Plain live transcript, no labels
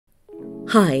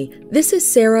Hi, this is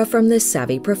Sarah from The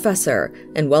Savvy Professor,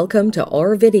 and welcome to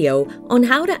our video on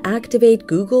how to activate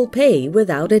Google Pay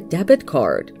without a debit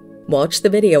card. Watch the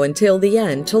video until the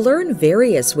end to learn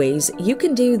various ways you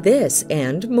can do this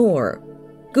and more.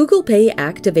 Google Pay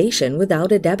activation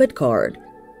without a debit card.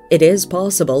 It is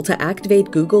possible to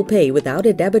activate Google Pay without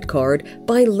a debit card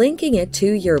by linking it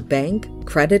to your bank,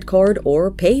 credit card,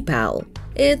 or PayPal.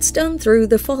 It's done through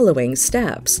the following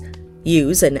steps.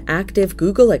 Use an active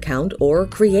Google account or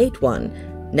create one.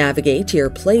 Navigate to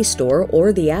your Play Store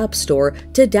or the App Store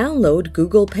to download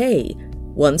Google Pay.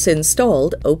 Once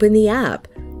installed, open the app.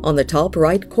 On the top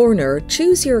right corner,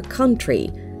 choose your country.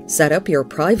 Set up your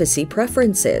privacy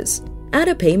preferences. Add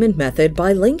a payment method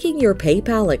by linking your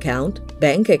PayPal account,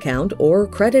 bank account, or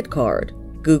credit card.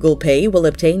 Google Pay will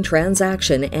obtain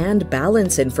transaction and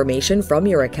balance information from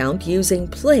your account using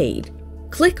Plaid.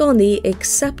 Click on the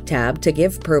Accept tab to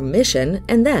give permission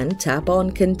and then tap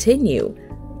on Continue.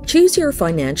 Choose your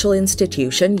financial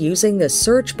institution using the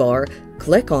search bar,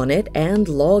 click on it and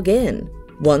log in.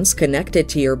 Once connected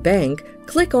to your bank,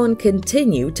 click on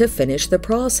Continue to finish the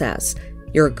process.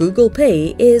 Your Google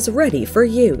Pay is ready for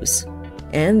use.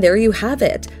 And there you have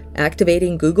it.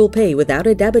 Activating Google Pay without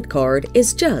a debit card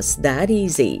is just that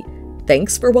easy.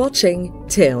 Thanks for watching.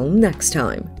 Till next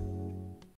time.